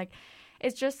day, and like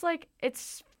it's just like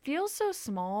it's feels so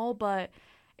small, but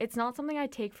it's not something I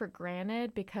take for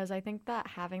granted, because I think that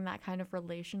having that kind of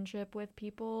relationship with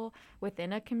people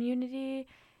within a community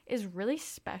is really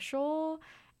special.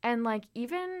 And like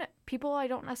even people I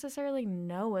don't necessarily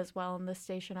know as well in this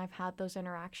station, I've had those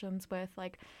interactions with.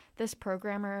 Like this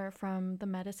programmer from the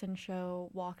medicine show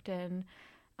walked in,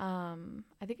 I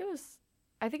think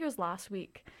it was last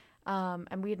week,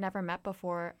 and we had never met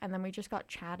before, and then we just got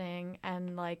chatting,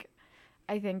 and like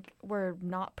I think we're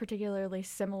not particularly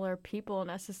similar people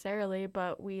necessarily,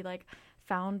 but we like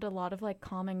found a lot of like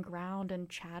common ground and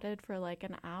chatted for like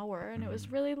an hour, and it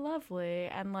was really lovely.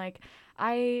 And like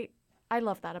I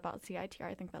love that about CITR.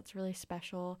 I think that's really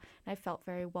special, and I felt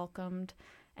very welcomed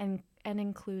and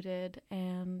included,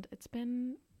 and it's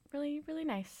been really, really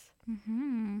nice.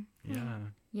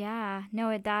 Yeah.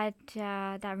 No,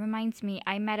 that reminds me.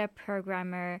 I met a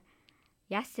programmer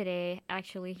yesterday,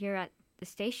 actually, here at the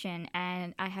station,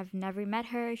 and I have never met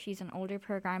her. She's an older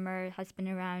programmer, has been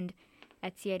around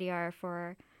at CITR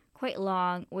for quite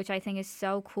long, which I think is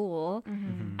so cool.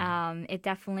 It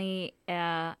definitely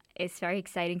is very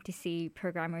exciting to see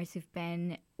programmers who've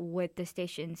been with the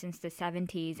station since the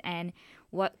 70s, and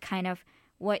I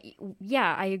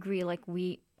agree, like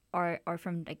we are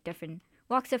from like different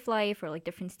walks of life or like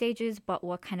different stages, but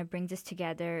what kind of brings us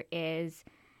together is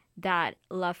that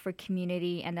love for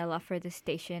community and the love for the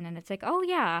station. And it's like, oh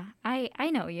yeah, I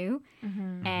know you.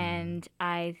 And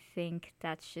I think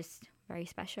that's just very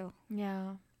special.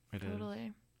 Yeah, It totally.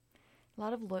 is. A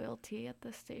lot of loyalty at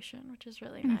this station, which is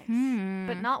really nice.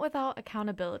 But not without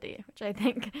accountability, which I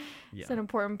think is an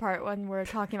important part when we're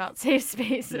talking about safe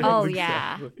spaces. Oh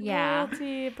yeah, yeah.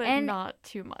 Loyalty, but And not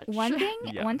too much. One thing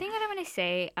that I want to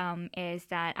say is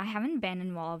that I haven't been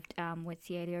involved with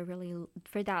CITR really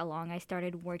for that long. I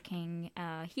started working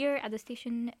here at the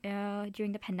station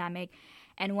during the pandemic,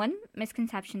 and one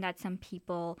misconception that some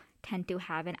people tend to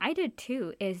have, and I did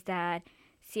too, is that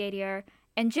CITR,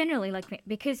 and generally, like,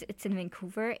 because it's in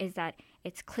Vancouver, is that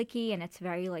it's cliquey and it's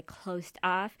very like closed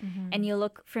off. And you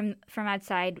look from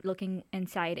outside, looking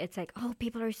inside, it's like, oh,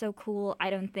 people are so cool. I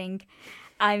don't think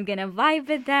I'm gonna vibe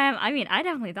with them. I mean, I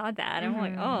definitely thought that. I'm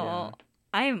like, oh,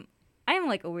 I'm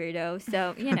like a weirdo.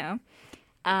 So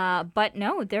but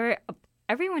no,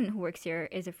 everyone who works here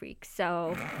is a freak.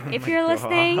 So if you're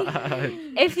listening,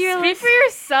 Speak for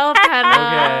yourself, Hannah.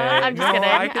 Okay. I'm just No, kidding.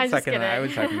 I could I'm just second kidding. that. I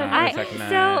would second that.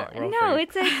 So We're all no,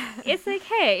 freaks. it's like,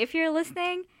 hey, if you're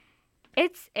listening,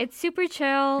 it's super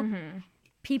chill.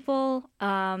 People,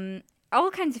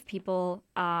 all kinds of people,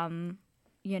 no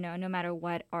matter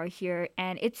what, are here,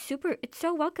 and it's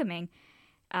so welcoming.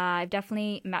 I've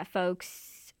definitely met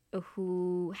folks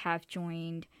who have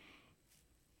joined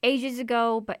ages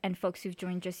ago, and folks who've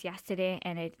joined just yesterday,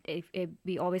 and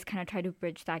we always kind of try to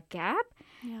bridge that gap.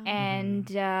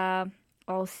 And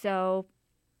also,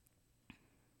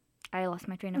 I lost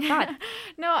my train of thought.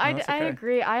 I that's okay.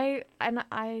 agree. I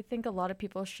think a lot of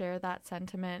people share that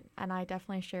sentiment, and I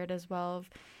definitely share it as well. Of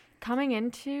coming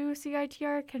into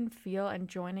CITR can feel, and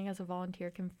joining as a volunteer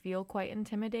can feel quite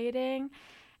intimidating,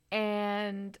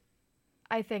 and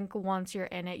I think once you're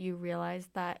in it, you realize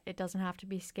that it doesn't have to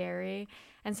be scary.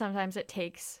 And sometimes it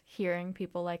takes hearing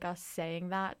people like us saying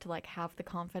that to like have the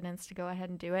confidence to go ahead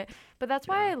and do it. But that's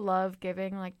why I love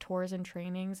giving like tours and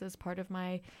trainings as part of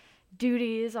my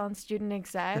duties on student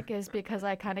exec is because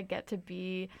I kind of get to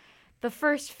be the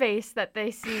first face that they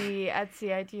see at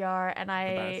CITR, and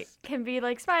I can be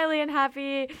like smiley and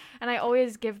happy, and I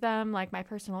always give them like my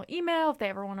personal email if they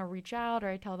ever want to reach out, or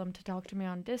I tell them to talk to me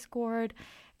on Discord,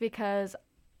 because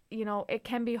you know it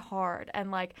can be hard,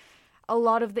 and like a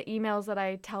lot of the emails that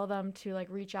I tell them to like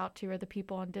reach out to, or the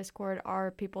people on Discord, are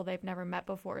people they've never met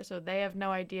before, so they have no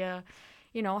idea,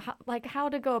 you know, how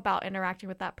to go about interacting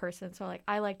with that person. So like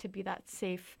I like to be that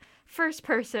safe first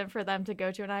person for them to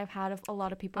go to, and I've had a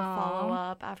lot of people follow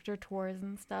up after tours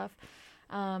and stuff,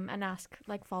 and ask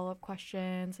like follow-up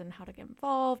questions and how to get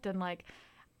involved, and like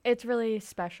it's really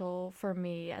special for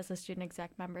me as a student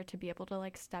exec member to be able to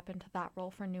like step into that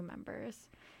role for new members.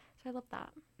 So I love that.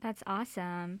 That's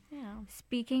awesome. Yeah.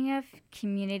 Speaking of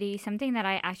community, something that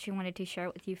I actually wanted to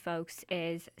share with you folks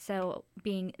is, so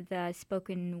being the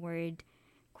spoken word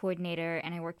coordinator,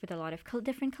 and I work with a lot of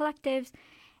different collectives,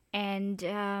 and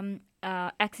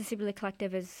Accessibility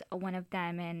Collective is one of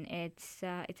them, and it's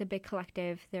a big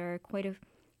collective. There are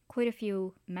quite a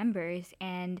few members,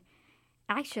 and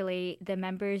actually the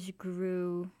members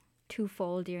grew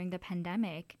twofold during the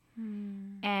pandemic.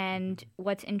 And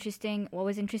what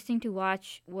was interesting to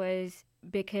watch was,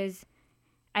 because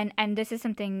and this is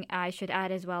something I should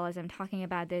add as well as I'm talking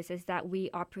about this, is that we're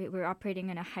operating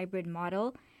in a hybrid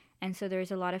model. And so there's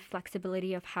a lot of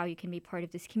flexibility of how you can be part of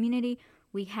this community.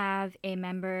 We have a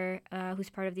member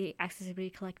who's part of the Accessibility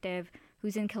Collective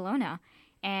who's in Kelowna,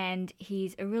 and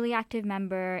he's a really active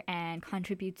member and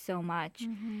contributes so much.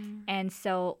 And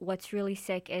so what's really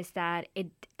sick is that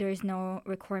there's no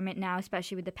requirement now,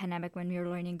 especially with the pandemic, when we're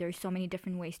learning there's so many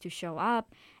different ways to show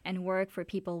up and work for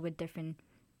people with different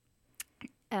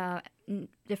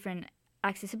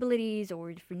accessibilities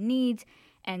or different needs.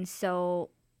 And so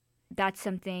that's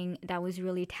something that was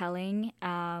really telling,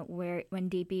 where when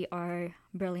DB, our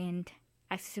brilliant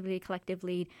Accessibility Collective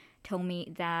lead, told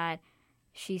me that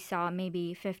she saw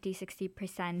maybe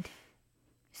 50-60%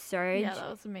 surge. Yeah, that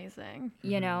was amazing.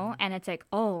 You know, and it's like,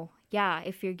 oh, yeah,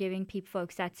 if you're giving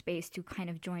folks that space to kind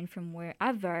of join from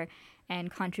wherever and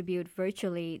contribute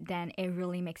virtually, then it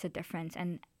really makes a difference.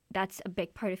 And that's a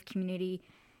big part of community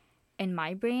in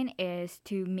my brain, is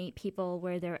to meet people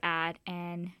where they're at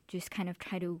and just kind of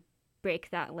try to break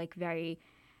that like very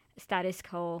status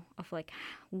quo of like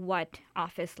what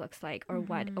office looks like or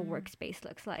what a workspace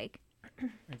looks like.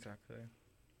 Exactly.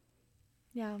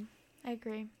 Yeah, I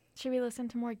agree. Should we listen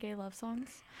to more gay love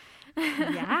songs?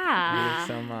 Yeah.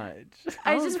 So much.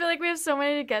 I just feel like we have so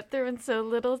many to get through in so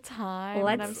little time,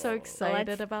 and I'm so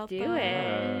excited about that. Do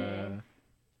it.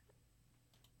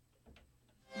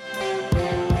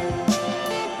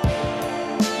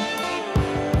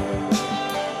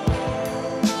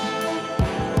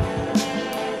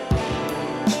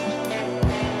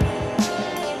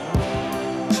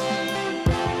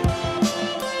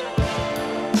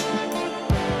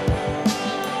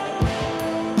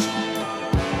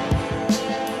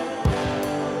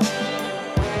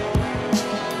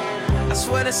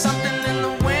 There's something in the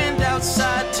wind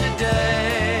outside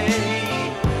today,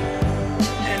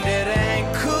 and it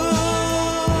ain't cool.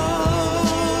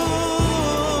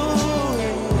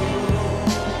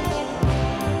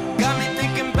 Got me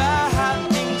thinking about how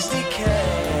things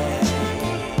decay,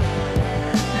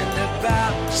 and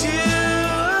about you.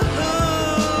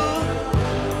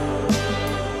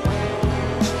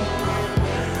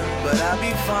 But I'll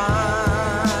be fine.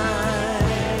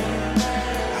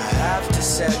 I have to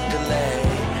set delay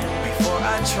before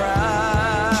I try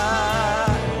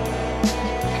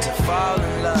to fall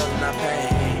in love, not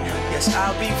pain. Yes,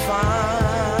 I'll be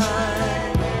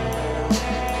fine.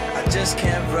 I just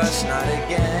can't rush, not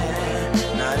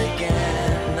again, not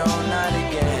again, no, not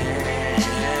again.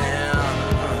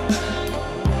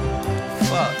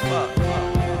 Fuck.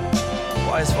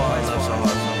 Why is falling in love so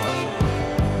hard?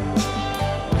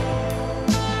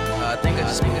 I think I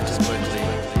just quickly.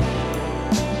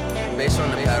 Based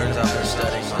on the patterns I've been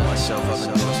studying on myself, I've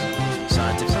been doing some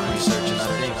scientific research, and I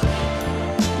think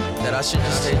that I should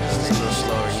just take things a little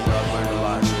slower. You know, I've learned a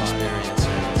lot through experience,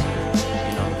 and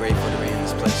you know, I'm grateful to be in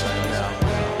this place I am now.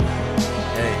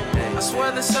 Hey, I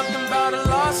swear there's something about a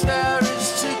loss there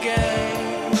is to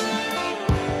gain.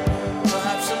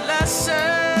 Perhaps a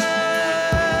lesson.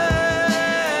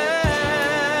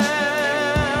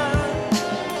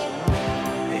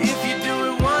 If you do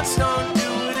it once, don't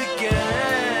do it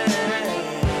again.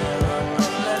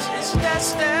 Unless it's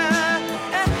destined.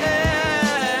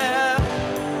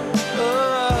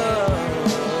 Oh,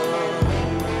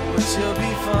 but you'll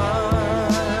be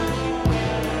fine.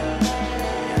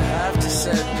 You have to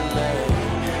set delay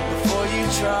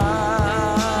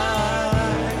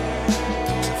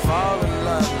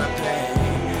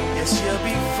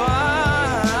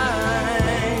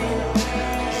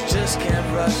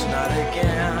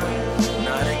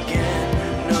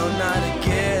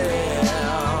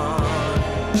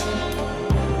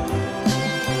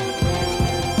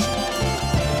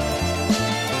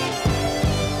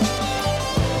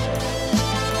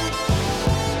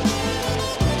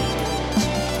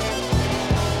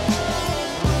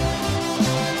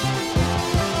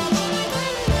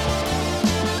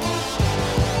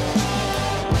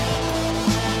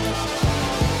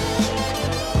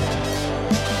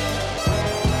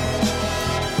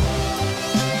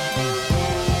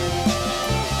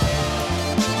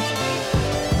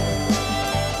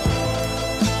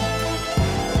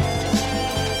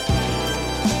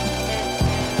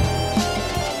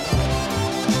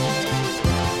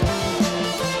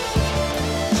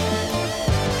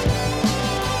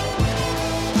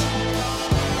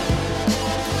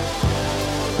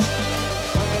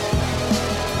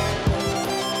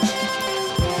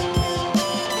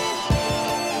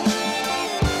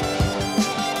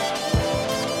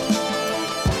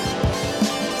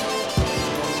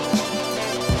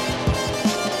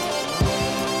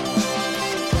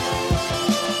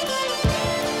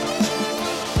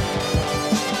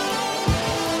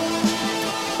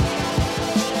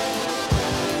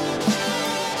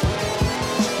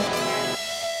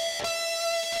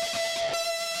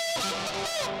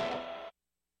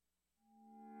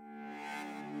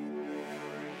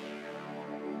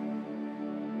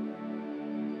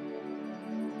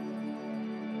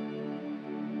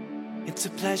It's a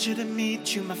pleasure to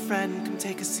meet you, my friend. Come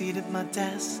take a seat at my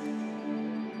desk.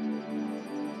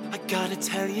 I gotta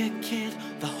tell you, kid,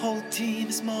 the whole team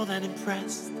is more than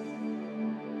impressed.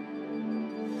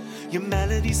 Your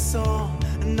melody's soar,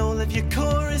 and all of your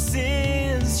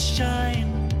choruses shine.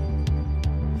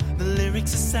 The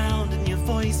lyrics are sound, and your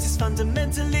voice is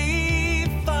fundamentally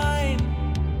fine.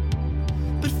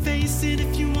 But face it,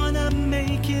 if you wanna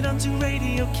make it onto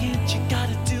radio, kid, you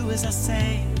gotta do as I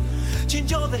say.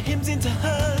 Change all the hymns into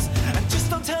hers, and just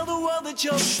don't tell the world that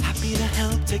you're happy to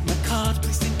help. Take my card,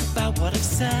 please think about what I've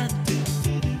said.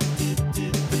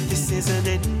 But this is an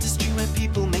industry where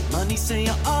people make money, so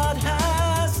your art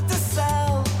has to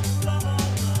sell.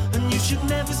 And you should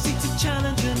never seek to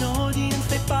challenge an audience.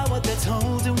 They buy what they're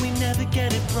told, and we never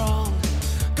get it wrong.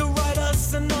 Go write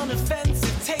us an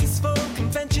unoffensive, tasteful,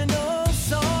 conventional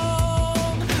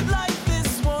song like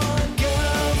this one.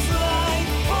 Girls like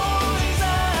boys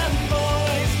and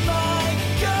boys like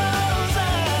girls,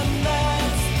 and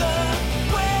that's the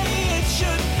way it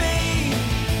should be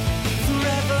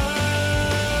forever.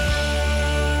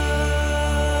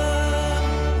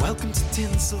 Welcome to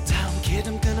Tinseltown, kid,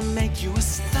 I'm gonna make you a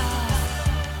star.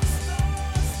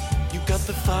 You got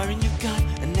the fire in your gut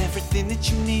and everything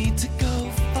that you need to go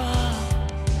far.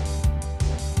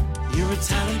 You're a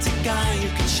talented guy who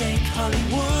can shake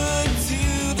Hollywood to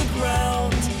the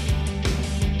ground.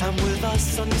 And with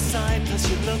us on your side, plus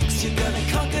your looks, you're gonna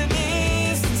conquer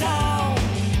this town.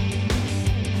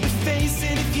 But face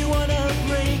it, if you wanna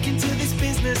break into this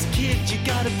business, kid, you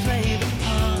gotta play the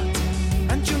part.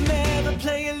 And you'll never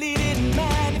play a leading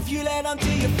man if you let on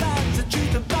to your fans the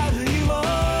truth about who you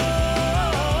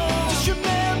are. Just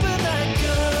remember that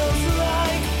girls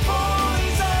like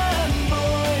boys and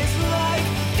boys like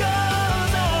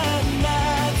girls, and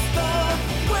that's the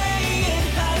way it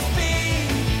has been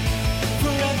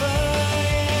forever.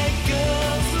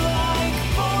 Girls like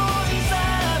boys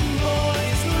and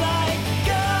boys like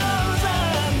girls,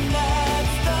 and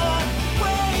that's the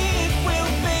way it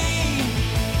will be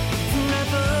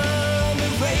forever. The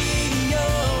radio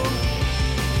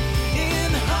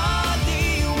in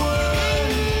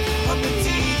Hollywood, on the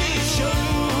TV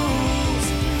shows,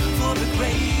 for the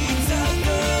greater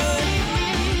good.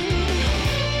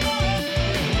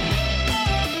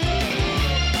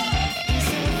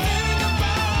 Think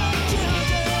about the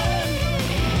children.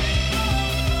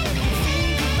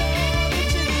 Think about the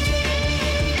children.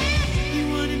 You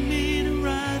wanted me to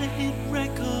write a hit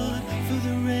record for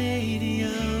the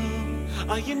radio.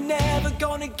 Are you never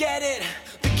gonna get it?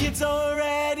 The kids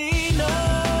already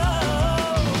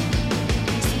know.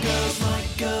 Some girls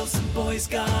like girls, some boys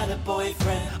got a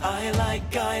boyfriend. I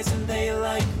like guys and they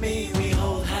like me. We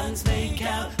hold hands, make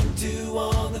out, and do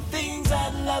all the things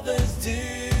that lovers do.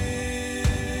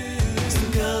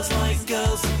 Some girls like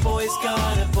girls, some boys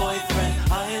got a boyfriend.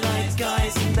 I like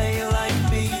guys and they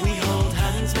like me. We hold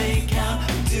hands, make out,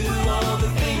 and do all the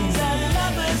things that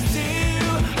lovers do.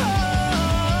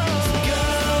 Some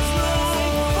girls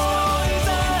like boys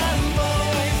and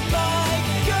boys like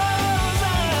girls,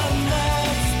 and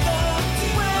that's the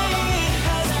way it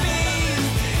has been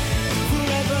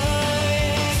forever.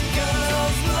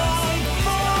 Girls like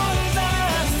boys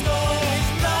and boys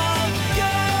like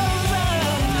girls,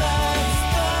 and that's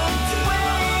the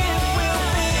way it will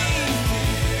be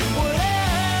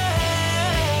forever.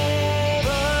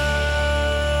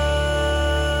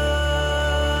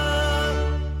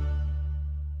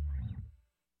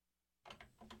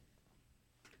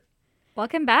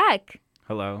 Welcome back.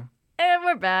 Hello. And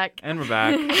we're back. And we're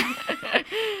back.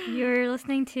 You're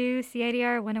listening to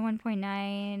CIDR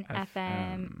 101.9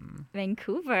 FM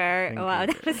Vancouver. Oh, wow,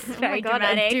 that was Oh my very god,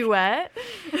 dramatic. a duet.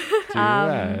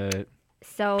 Duet.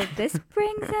 So this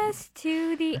brings us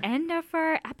to the end of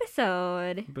our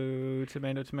episode. Boo,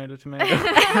 tomato, tomato, tomato.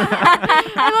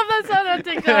 I love that sound on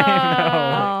TikTok.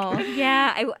 Oh,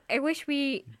 yeah. I wish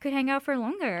we could hang out for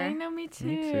longer. I know, me too.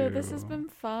 Me too. This has been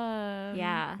fun.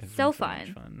 Yeah, It's so been so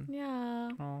much fun. fun. Yeah.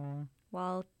 Aw.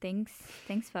 Well, thanks,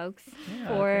 folks, Yeah,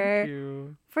 for thank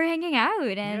you. for hanging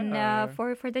out and Yeah.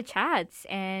 for the chats,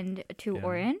 and to Yeah,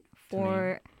 Orrin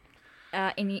for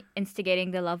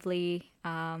instigating the lovely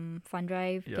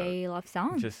Fundrive Yeah. gay love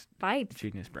song Just vibes.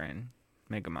 genius brain.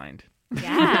 Mega mind.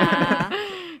 Yeah.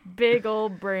 Big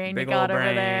old brain Big you got old over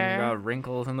brain. there. Got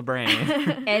wrinkles in the brain.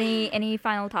 Any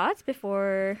final thoughts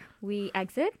before we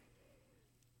exit?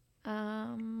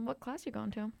 What class you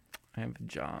going to? I have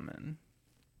German.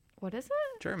 What is it?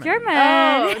 German. German.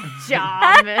 Oh,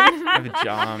 German. I have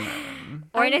German.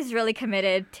 Orrin is really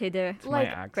committed to the To my Like,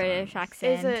 accent. British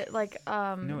accent. Is it like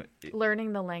No,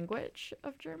 learning the language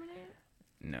of Germany?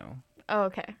 No. Oh,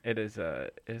 okay. It is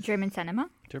it's German cinema?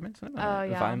 German cinema. Oh,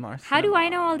 yeah. Weimar How do I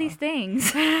know all cinema. these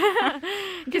things?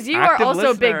 Because you are Active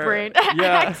also big listener. brain.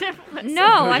 Yeah. Active listener. No,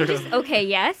 I'm just okay.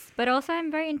 Yes, but also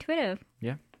I'm very intuitive.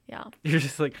 Yeah. Yeah. You're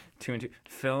just like 2 and 2.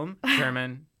 Film,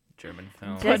 German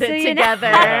film. Just Put so it you know.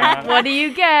 together. What do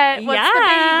you get? What's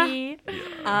Yeah. the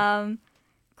baby?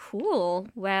 Cool.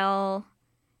 Well,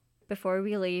 before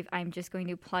we leave, I'm just going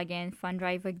to plug in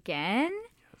Fundrive again.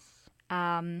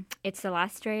 It's the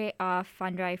last day of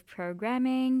Fundrive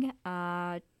programming,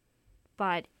 but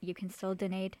you can still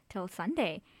donate till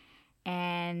Sunday.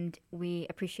 And we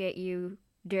appreciate you,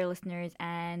 dear listeners,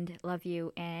 and love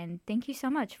you. And thank you so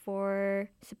much for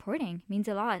supporting. Means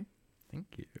a lot. Thank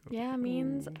you. Yeah,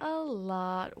 means a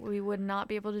lot. We would not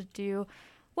be able to do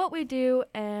what we do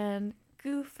and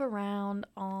goof around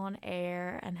on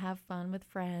air and have fun with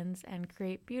friends and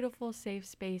create beautiful, safe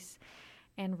space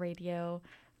and radio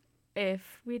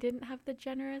if we didn't have the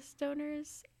generous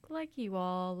donors like you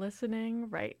all listening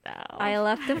right now. I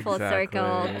love the full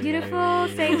circle. Exactly. Beautiful,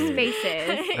 safe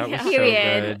spaces. That was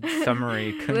Period. so good.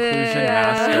 Summary, conclusion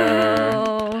master.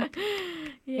 Whoa.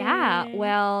 Yeah, Yay.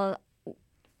 well,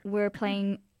 we're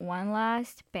playing one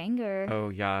last banger. Oh,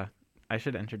 yeah. I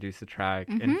should introduce the track.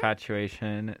 Mhm.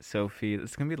 Infatuation, Sophie.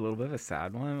 It's going to be a little bit of a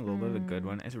sad one, a little bit of a good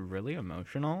one. It's really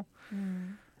emotional.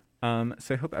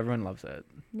 So I hope everyone loves it.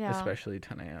 Yeah. Especially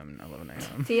 10 a.m. and 11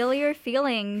 a.m. Feel your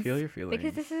feelings. Feel your feelings.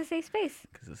 Because this is a safe space.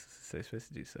 Because this is a safe space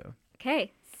to do so.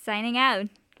 Okay, signing out.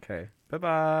 Okay.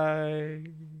 Bye-bye.